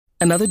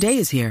Another day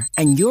is here,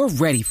 and you're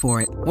ready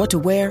for it. What to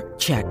wear?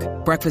 Check.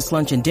 Breakfast,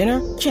 lunch, and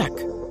dinner? Check.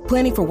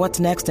 Planning for what's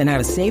next and how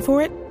to save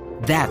for it?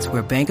 That's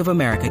where Bank of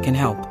America can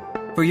help.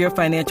 For your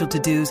financial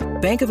to-dos,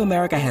 Bank of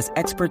America has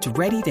experts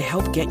ready to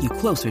help get you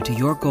closer to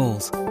your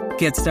goals.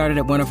 Get started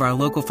at one of our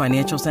local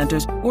financial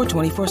centers or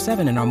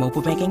 24/7 in our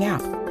mobile banking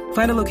app.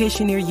 Find a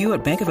location near you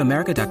at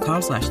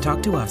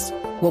bankofamerica.com/talktous.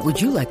 What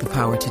would you like the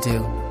power to do?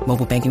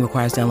 Mobile banking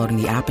requires downloading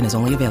the app and is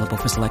only available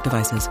for select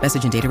devices.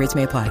 Message and data rates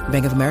may apply.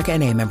 Bank of America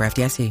N.A., member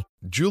FDIC.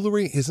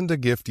 Jewelry isn't a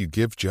gift you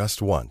give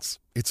just once.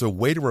 It's a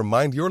way to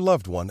remind your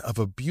loved one of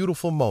a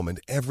beautiful moment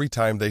every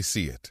time they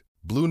see it.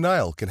 Blue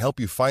Nile can help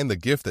you find the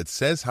gift that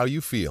says how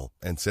you feel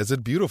and says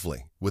it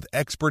beautifully, with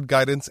expert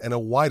guidance and a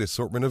wide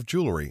assortment of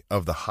jewelry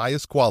of the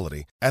highest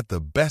quality at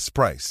the best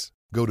price.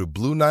 Go to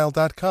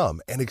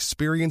BlueNile.com and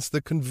experience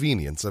the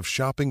convenience of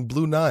shopping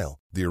Blue Nile,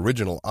 the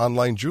original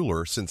online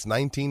jeweler since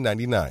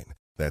 1999.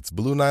 That's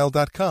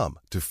BlueNile.com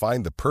to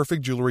find the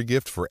perfect jewelry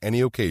gift for any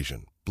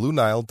occasion.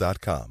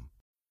 BlueNile.com.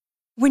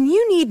 When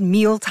you need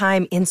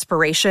mealtime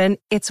inspiration,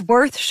 it's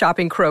worth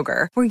shopping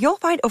Kroger, where you'll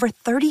find over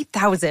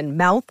 30,000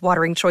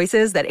 mouth-watering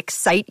choices that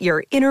excite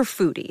your inner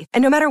foodie.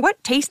 And no matter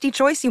what tasty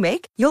choice you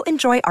make, you'll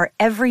enjoy our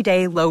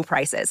everyday low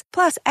prices,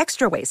 plus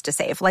extra ways to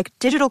save, like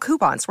digital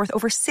coupons worth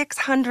over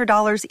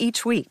 $600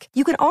 each week.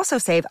 You can also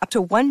save up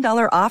to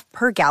 $1 off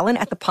per gallon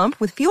at the pump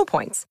with fuel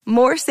points.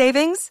 More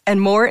savings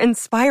and more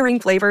inspiring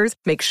flavors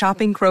make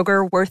shopping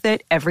Kroger worth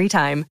it every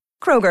time.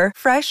 Kroger,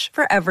 fresh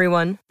for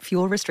everyone.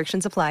 Fuel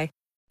restrictions apply.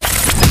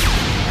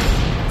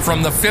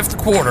 From the Fifth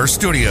Quarter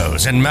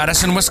Studios in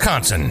Madison,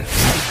 Wisconsin,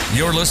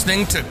 you're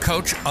listening to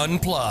Coach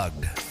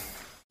Unplugged.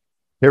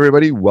 Hey,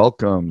 everybody.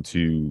 Welcome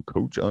to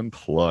Coach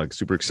Unplugged.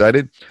 Super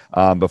excited.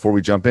 Before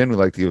we jump in, we'd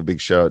like to give a big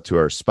shout out to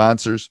our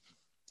sponsors.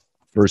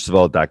 First of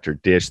all, Dr.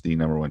 Dish, the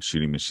number one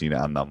shooting machine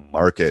on the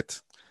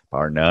market,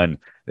 bar none.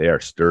 They are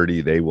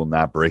sturdy. They will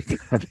not break.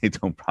 They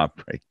don't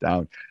break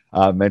down.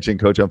 Mention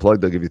Coach Unplugged.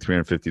 They'll give you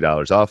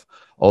 $350 off.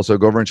 Also,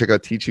 go over and check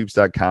out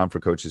teachhoops.com for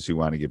coaches who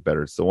want to get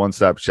better. It's the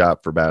one-stop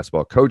shop for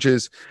basketball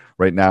coaches.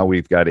 Right now,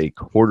 we've got a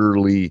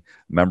quarterly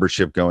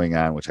membership going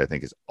on, which I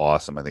think is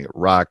awesome. I think it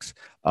rocks.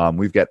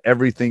 We've got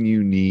everything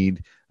you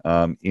need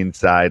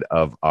inside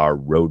of our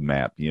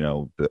roadmap. You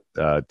know,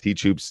 the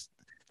Teach Hoops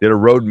did a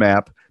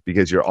roadmap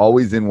because you're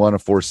always in one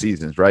of four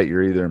seasons, right?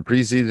 You're either in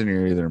preseason,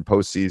 you're either in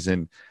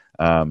postseason.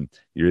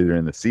 You're either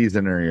in the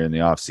season or you're in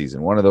the off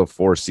season. One of those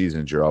four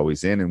seasons you're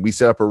always in. And we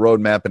set up a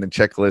roadmap and a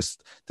checklist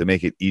to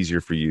make it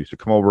easier for you. So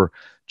come over,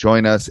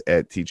 join us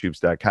at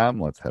teachhoops.com.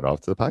 Let's head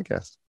off to the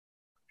podcast.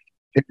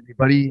 Hey,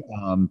 everybody.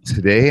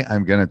 Today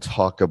I'm going to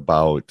talk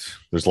about,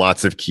 there's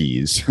lots of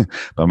keys, but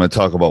I'm going to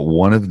talk about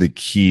one of the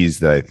keys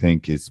that I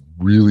think is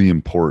really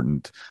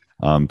important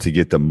to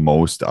get the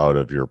most out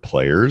of your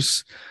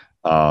players.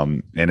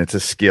 And it's a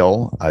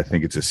skill. I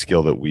think it's a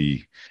skill that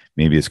we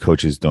maybe as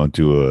coaches don't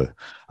do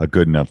a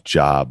good enough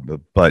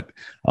job, but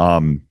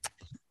and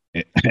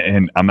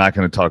I'm not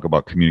going to talk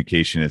about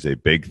communication as a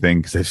big thing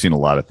because I've seen a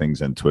lot of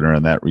things on Twitter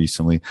on that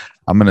recently.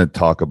 I'm going to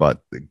talk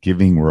about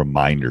giving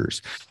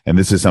reminders. And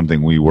this is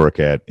something we work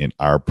at in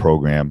our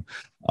program,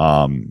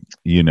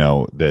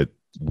 that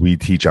we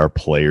teach our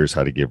players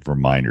how to give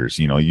reminders.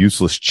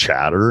 Useless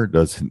chatter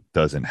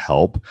doesn't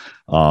help,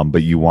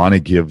 but you want to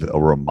give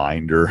a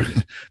reminder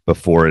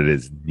before it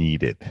is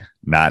needed,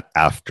 not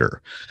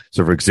after.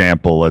 So, for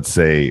example, let's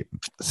say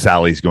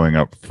Sally's going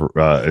up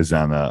is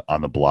on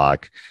the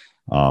block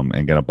and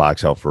going to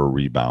box out for a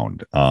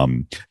rebound.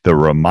 The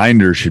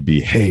reminder should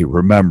be, hey,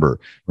 remember,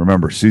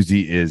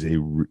 Susie is a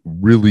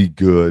really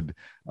good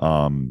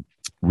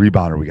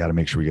rebounder. We got to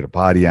make sure we get a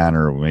body on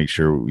her. Make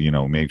sure we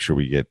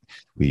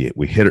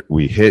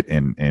hit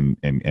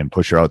and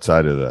push her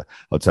outside of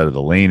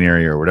the lane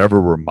area, or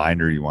whatever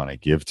reminder you want to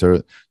give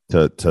to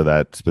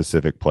that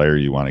specific player.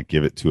 You want to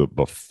give it to it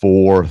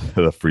before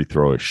the free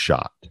throw is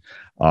shot.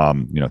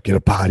 Get a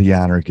body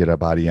on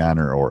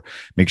her, or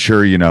make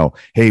sure,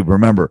 hey,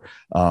 remember,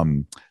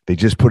 they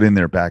just put in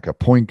their backup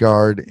point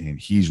guard and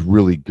he's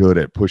really good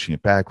at pushing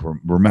it back.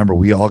 Remember,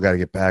 we all got to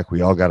get back.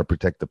 We all got to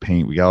protect the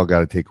paint. We all got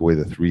to take away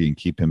the three and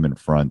keep him in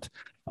front.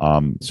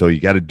 So you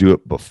got to do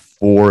it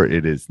before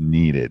it is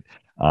needed.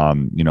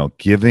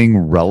 Giving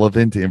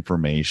relevant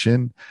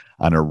information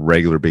on a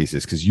regular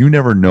basis, because you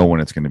never know when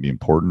it's going to be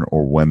important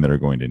or when they're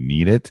going to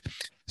need it.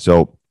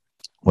 So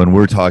when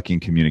we're talking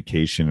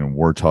communication and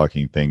we're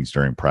talking things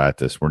during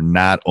practice, we're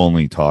not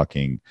only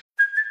talking.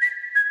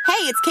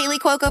 Hey, it's Kaylee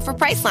Cuoco for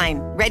Priceline.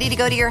 Ready to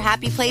go to your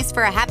happy place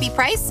for a happy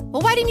price?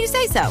 Well, why didn't you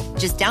say so?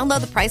 Just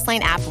download the Priceline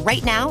app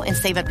right now and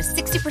save up to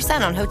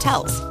 60% on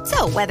hotels.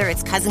 So whether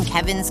it's Cousin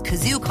Kevin's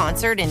Kazoo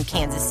Concert in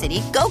Kansas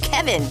City, go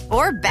Kevin,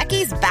 or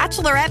Becky's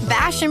Bachelorette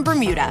Bash in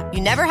Bermuda,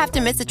 you never have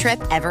to miss a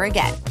trip ever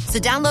again. So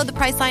download the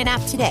Priceline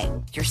app today.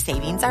 Your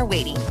savings are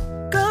waiting.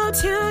 Go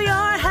to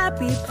your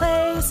happy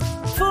place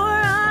for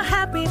a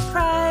happy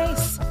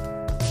price.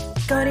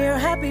 Go to your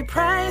happy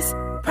price,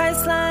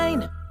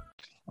 Priceline.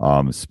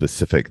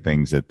 Specific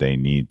things that they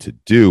need to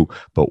do,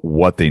 but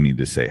what they need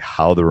to say,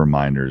 how the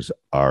reminders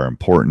are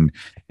important,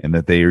 and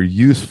that they are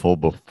useful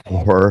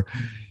before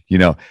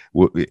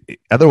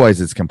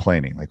Otherwise it's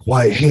complaining like,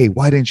 why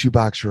didn't you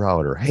box her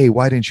out? Or, hey,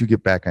 why didn't you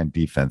get back on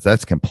defense?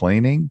 That's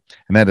complaining.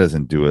 And that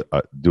doesn't do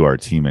our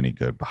team any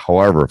good. But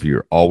however, if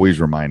you're always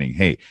reminding,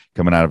 hey,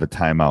 coming out of a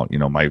timeout,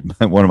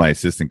 one of my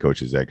assistant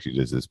coaches actually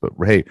does this, but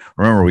hey,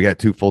 remember, we got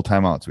 2 full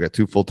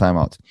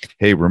timeouts.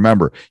 Hey,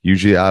 remember,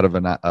 usually out of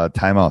a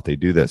timeout, they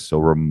do this. So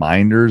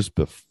reminders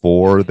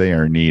before they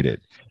are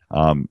needed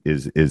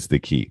is the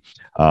key.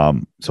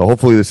 So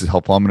hopefully this is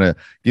helpful. I'm going to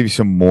give you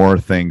some more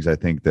things I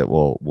think that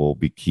will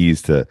be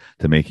keys to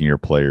making your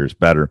players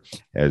better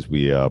as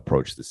we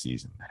approach the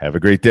season. Have a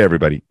great day,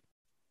 everybody.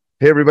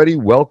 Hey, everybody.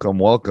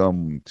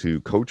 Welcome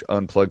to Coach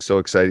Unplugged. So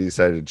excited you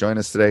decided to join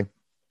us today.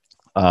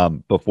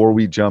 Before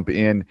we jump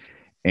in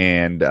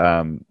and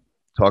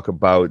talk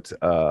about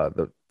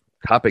the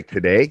topic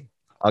today,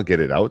 I'll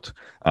get it out.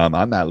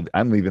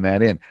 I'm leaving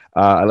that in.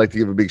 I'd like to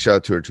give a big shout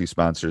out to our 2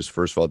 sponsors.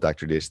 First of all,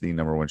 Dr. Dish, the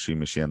number 1 shoe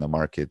machine on the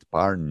market,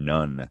 bar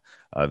none.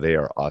 They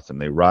are awesome.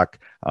 They rock.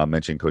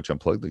 Mention Coach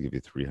Unplugged. They'll give you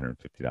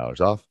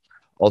 $350 off.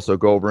 Also,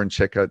 go over and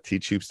check out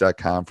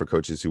teachhoops.com for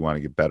coaches who want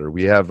to get better.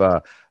 We have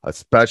a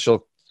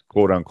special,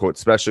 quote unquote,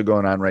 special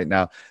going on right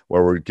now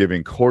where we're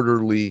giving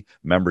quarterly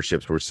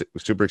memberships. We're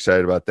super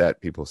excited about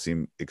that. People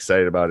seem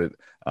excited about it.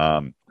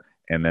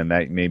 And then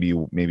that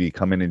maybe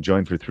come in and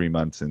join for 3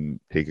 months and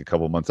take a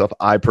couple months off.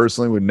 I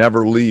personally would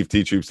never leave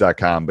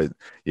teachhoops.com, but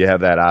you have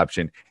that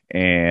option,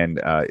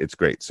 and it's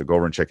great. So go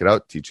over and check it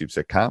out,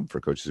 teachhoops.com, for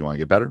coaches who want to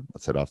get better.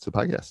 Let's head off to the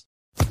podcast.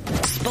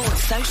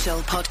 Sports Social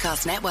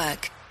Podcast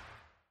Network.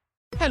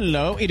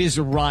 Hello, it is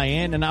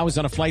Ryan, and I was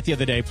on a flight the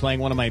other day playing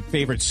one of my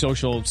favorite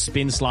social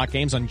spin slot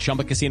games on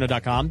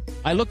ChumbaCasino.com.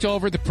 I looked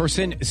over at the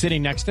person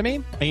sitting next to me,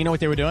 and you know what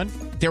they were doing?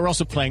 They were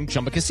also playing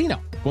Chumba Casino.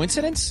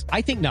 Coincidence?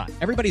 I think not.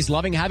 Everybody's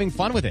loving having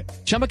fun with it.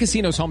 Chumba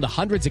Casino is home to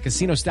hundreds of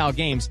casino-style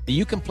games that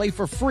you can play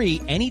for free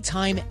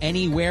anytime,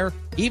 anywhere,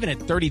 even at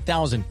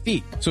 30,000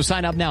 feet. So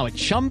sign up now at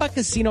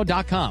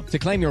ChumbaCasino.com to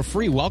claim your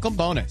free welcome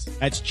bonus.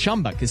 That's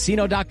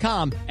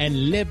ChumbaCasino.com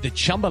and live the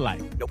Chumba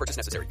life. No purchase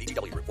necessary.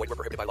 VGW. Void where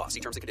prohibited by law. See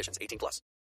terms and conditions. 18+.